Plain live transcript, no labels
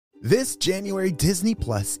This January, Disney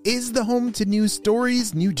Plus is the home to new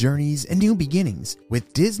stories, new journeys, and new beginnings,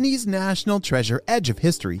 with Disney's national treasure Edge of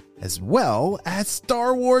History, as well as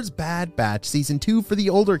Star Wars Bad Batch Season 2 for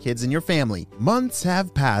the older kids in your family. Months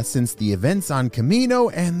have passed since the events on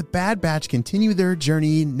Kamino, and the Bad Batch continue their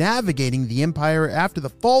journey navigating the Empire after the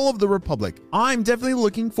fall of the Republic. I'm definitely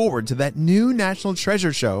looking forward to that new national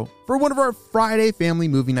treasure show for one of our Friday family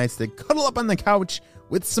movie nights to cuddle up on the couch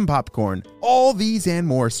with some popcorn. All these and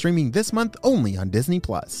more streaming this month only on Disney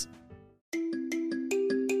Plus.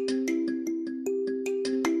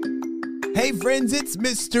 Hey friends, it's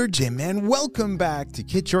Mr. Jim and welcome back to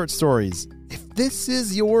Kid Short Stories. If this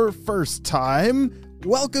is your first time,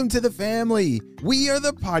 welcome to the family. We are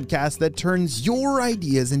the podcast that turns your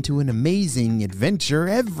ideas into an amazing adventure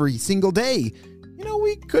every single day. You know,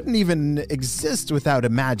 we couldn't even exist without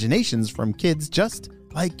imaginations from kids just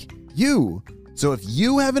like you. So if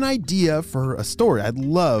you have an idea for a story, I'd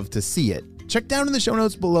love to see it. Check down in the show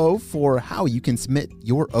notes below for how you can submit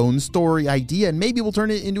your own story idea, and maybe we'll turn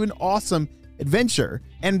it into an awesome adventure.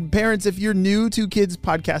 And parents, if you're new to kids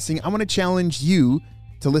podcasting, I want to challenge you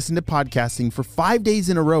to listen to podcasting for 5 days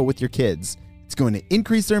in a row with your kids. It's going to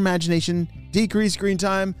increase their imagination, decrease screen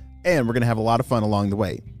time, and we're going to have a lot of fun along the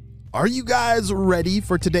way. Are you guys ready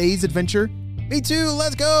for today's adventure? Me too,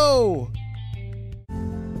 let's go!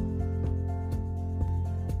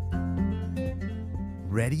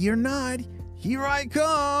 Ready or not, here I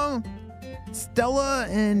come! Stella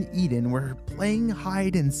and Eden were playing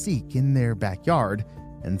hide and seek in their backyard,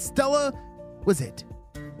 and Stella was it.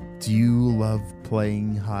 Do you love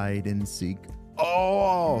playing hide and seek?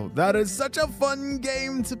 Oh, that is such a fun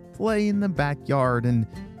game to play in the backyard, and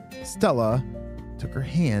Stella took her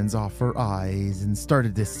hands off her eyes and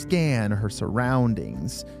started to scan her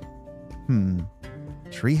surroundings.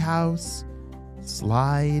 Treehouse,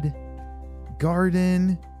 slide,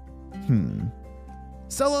 garden.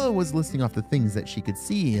 Stella was listing off the things that she could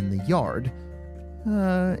see in the yard.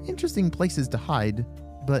 Interesting places to hide,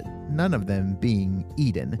 but none of them being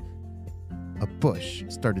Eden. A bush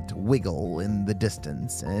started to wiggle in the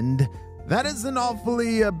distance, and that is an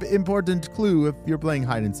awfully important clue if you're playing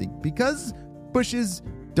hide and seek, because bushes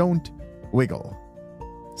don't wiggle.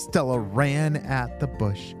 Stella ran at the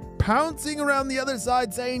bush, pouncing around the other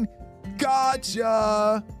side, saying,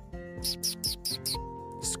 "Gotcha!"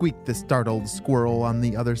 Squeaked the startled squirrel on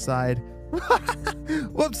the other side.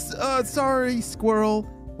 Whoops, sorry, squirrel,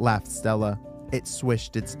 laughed Stella. It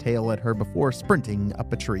swished its tail at her before sprinting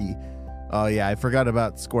up a tree. Oh yeah, I forgot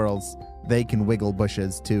about squirrels. They can wiggle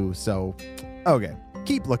bushes too, so okay,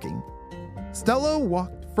 keep looking. Stella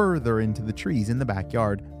walked further into the trees in the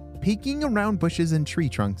backyard, peeking around bushes and tree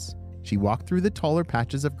trunks. She walked through the taller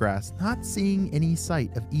patches of grass, not seeing any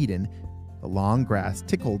sight of Eden. The long grass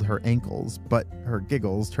tickled her ankles, but her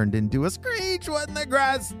giggles turned into a screech when the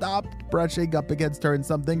grass stopped brushing up against her and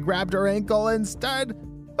something grabbed her ankle instead.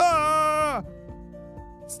 Ah!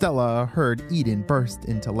 Stella heard Eden burst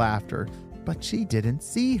into laughter, but she didn't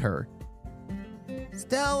see her.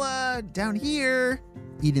 "Stella, down here!"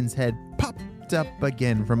 Eden's head popped up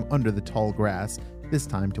again from under the tall grass, this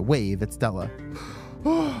time to wave at Stella.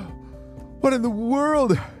 What in the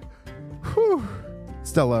world? Whew.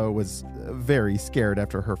 Stella was very scared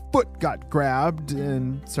after her foot got grabbed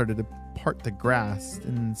and started to part the grass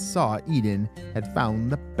and saw Eden had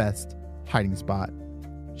found the best hiding spot.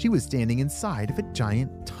 She was standing inside of a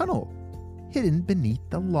giant tunnel, hidden beneath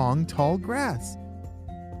the long, tall grass.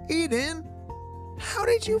 "Eden, how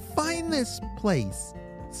did you find this place?"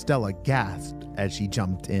 Stella gasped as she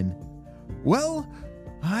jumped in. "Well,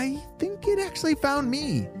 I think it actually found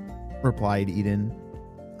me," replied Eden.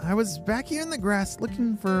 "I was back here in the grass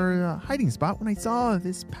looking for a hiding spot when I saw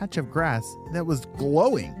this patch of grass that was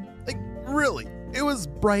glowing. Like, really, it was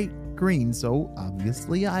bright green, so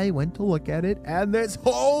obviously I went to look at it and this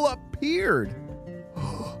hole appeared."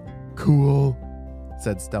 "Cool,"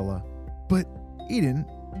 said Stella. "But Eden,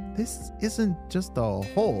 this isn't just a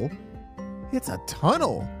hole, it's a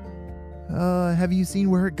tunnel. Have you seen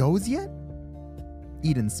where it goes yet?"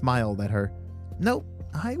 Eden smiled at her. "Nope.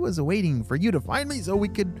 I was waiting for you to find me so we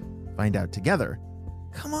could find out together.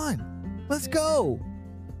 Come on, let's go."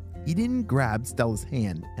 Eden grabbed Stella's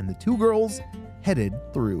hand and the two girls headed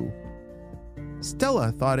through.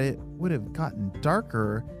 Stella thought it would have gotten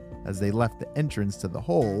darker as they left the entrance to the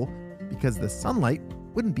hole because the sunlight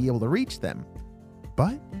wouldn't be able to reach them.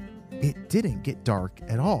 But it didn't get dark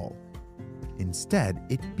at all. Instead,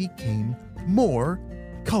 it became more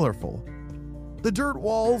colorful. The dirt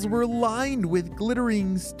walls were lined with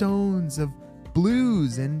glittering stones of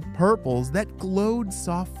blues and purples that glowed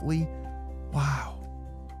softly. Wow.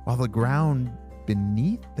 While the ground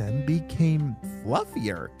beneath them became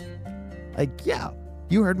fluffier. Like, yeah,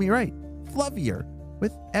 you heard me right. Fluffier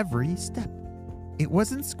with every step. It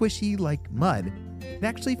wasn't squishy like mud. It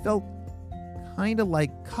actually felt kind of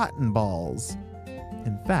like cotton balls.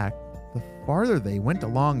 In fact, the farther they went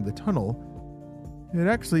along the tunnel, it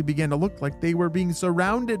actually began to look like they were being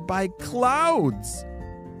surrounded by clouds.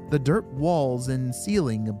 The dirt walls and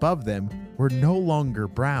ceiling above them were no longer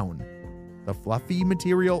brown. The fluffy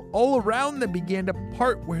material all around them began to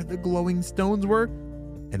part where the glowing stones were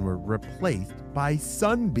and were replaced by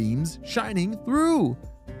sunbeams shining through.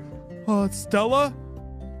 Stella?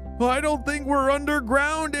 I don't think we're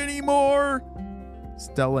underground anymore.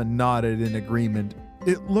 Stella nodded in agreement.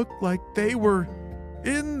 It looked like they were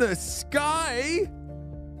in the sky.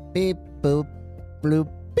 Beep, boop,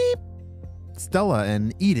 bloop, beep. Stella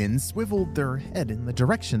and Eden swiveled their head in the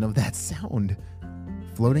direction of that sound.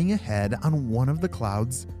 Floating ahead on one of the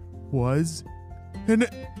clouds was an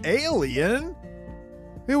alien.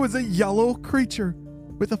 It was a yellow creature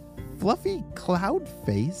with a fluffy cloud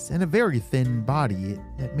face and a very thin body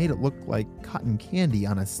that made it look like cotton candy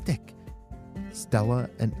on a stick. Stella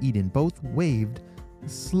and Eden both waved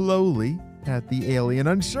slowly at the alien,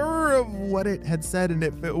 unsure of what it had said and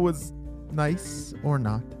if it was nice or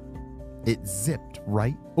not. It zipped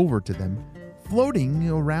right over to them, floating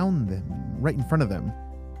around them, right in front of them.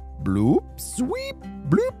 Bloop, sweep,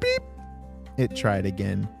 bloop, beep. It tried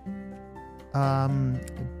again.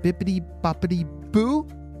 Bippity boppity boo,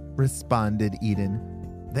 responded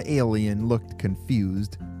Eden. The alien looked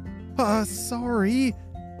confused. Sorry,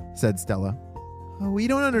 said Stella. We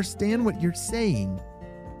don't understand what you're saying.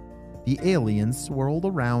 The alien swirled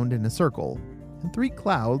around in a circle, and 3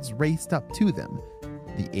 clouds raced up to them.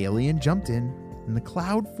 The alien jumped in, and the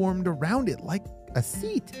cloud formed around it like a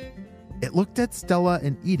seat. It looked at Stella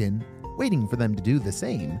and Eden, waiting for them to do the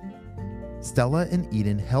same. Stella and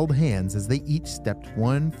Eden held hands as they each stepped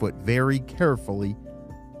 1 foot very carefully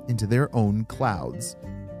into their own clouds.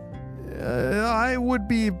 I would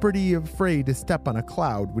be pretty afraid to step on a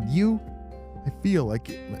cloud, would you? I feel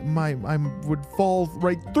like I would fall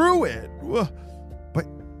right through it. But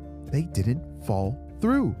they didn't fall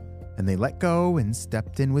through, and they let go and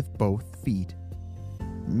stepped in with both feet.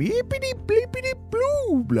 Meepity bleepity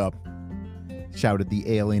blue blub, shouted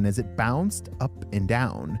the alien as it bounced up and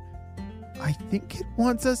down. I think it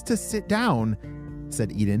wants us to sit down,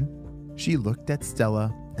 said Eden. She looked at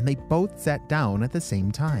Stella, and they both sat down at the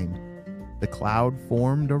same time. The cloud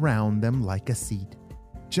formed around them like a seat,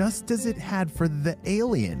 just as it had for the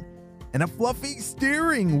alien, and a fluffy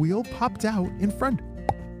steering wheel popped out in front.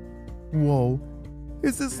 Whoa,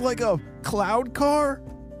 is this like a cloud car?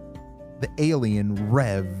 The alien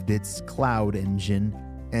revved its cloud engine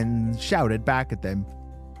and shouted back at them,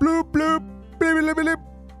 bloop bloop, blip blip blip,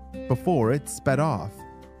 before it sped off.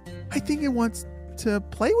 I think it wants to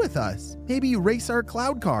play with us, maybe race our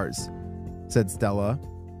cloud cars, said Stella.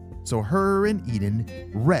 So her and Eden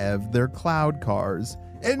revved their cloud cars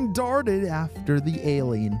and darted after the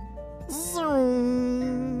alien.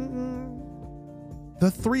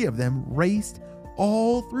 The 3 of them raced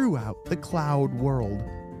all throughout the cloud world.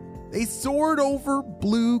 They soared over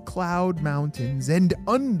blue cloud mountains and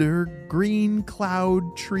under green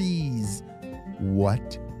cloud trees.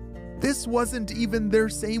 What? This wasn't even their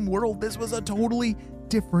same world. This was a totally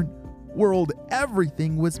different world.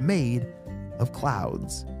 Everything was made of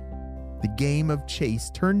clouds. The game of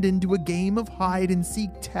chase turned into a game of hide and seek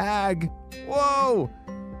tag. Whoa!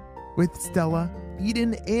 With Stella,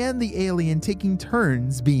 Eden, and the alien taking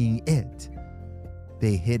turns being it.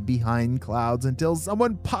 They hid behind clouds until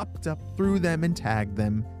someone popped up through them and tagged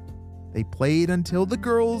them. They played until the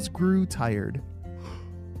girls grew tired.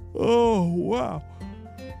 Oh, wow.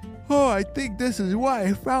 Oh, I think this is why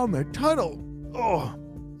I found the tunnel. Oh,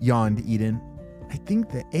 yawned Eden. I think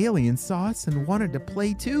the alien saw us and wanted to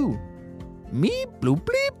play too. Meep, bloop,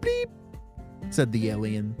 bleep, bleep, said the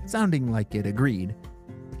alien, sounding like it agreed.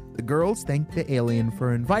 The girls thanked the alien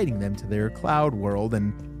for inviting them to their cloud world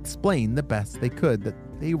and explained the best they could that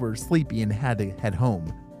they were sleepy and had to head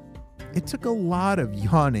home. It took a lot of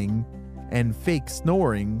yawning and fake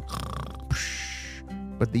snoring,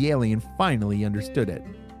 but the alien finally understood it.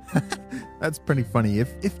 That's pretty funny.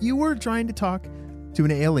 If you were trying to talk to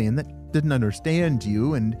an alien that didn't understand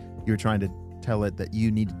you and you were trying to tell it that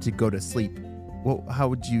you needed to go to sleep, well, how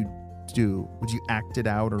would you do? Would you act it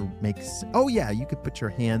out or make... Oh yeah, you could put your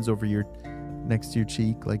hands over your... next to your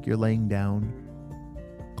cheek like you're laying down.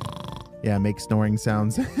 Yeah, make snoring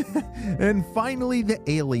sounds. And finally the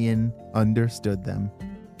alien understood them.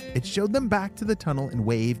 It showed them back to the tunnel and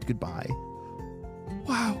waved goodbye.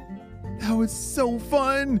 Wow, that was so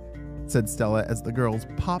fun, said Stella as the girls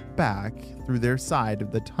popped back through their side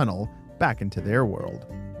of the tunnel back into their world.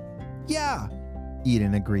 Yeah,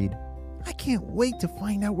 Eden agreed. I can't wait to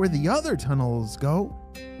find out where the other tunnels go.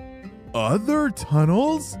 Other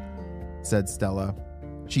tunnels? Said Stella.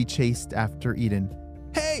 She chased after Eden.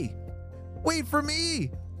 Hey, wait for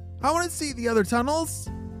me! I want to see the other tunnels.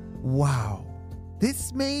 Wow,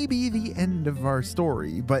 this may be the end of our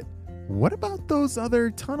story, but what about those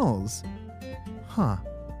other tunnels? Huh.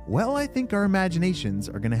 Well, I think our imaginations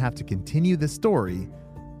are going to have to continue the story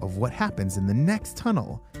of what happens in the next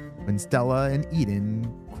tunnel when Stella and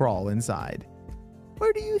Eden crawl inside.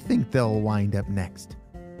 Where do you think they'll wind up next?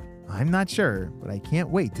 I'm not sure, but I can't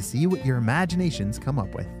wait to see what your imaginations come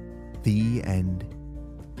up with. The end.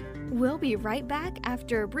 We'll be right back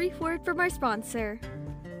after a brief word from our sponsor.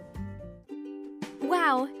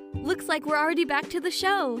 Wow, looks like we're already back to the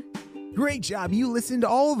show. Great job, you listened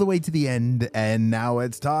all the way to the end, and now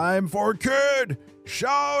it's time for Kid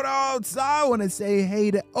Shoutouts! I want to say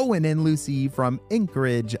hey to Owen and Lucy from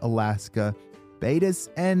Anchorage, Alaska, Betis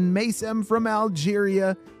and Masem from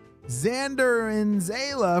Algeria, Xander and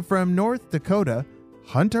Zayla from North Dakota,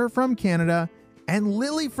 Hunter from Canada, and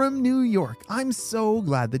Lily from New York. I'm so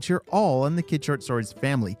glad that you're all in the Kid Short Stories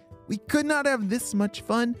family. We could not have this much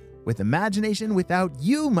fun with imagination without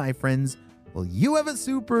you, my friends. Well, you have a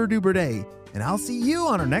super duper day, and I'll see you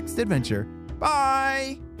on our next adventure.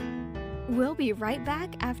 Bye! We'll be right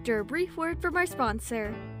back after a brief word from our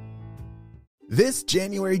sponsor. This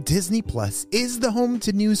January, Disney Plus is the home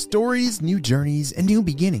to new stories, new journeys, and new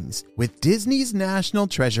beginnings, with Disney's National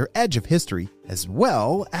Treasure Edge of History, as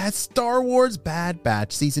well as Star Wars Bad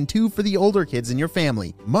Batch Season 2 for the older kids in your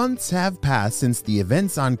family. Months have passed since the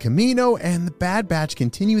events on Camino, and the Bad Batch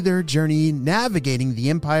continue their journey navigating the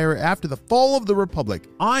Empire after the fall of the Republic.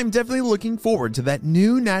 I'm definitely looking forward to that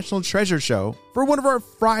new National Treasure show for one of our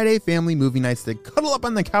Friday family movie nights to cuddle up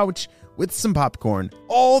on the couch with some popcorn.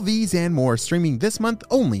 All these and more streaming this month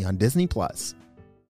only on Disney Plus.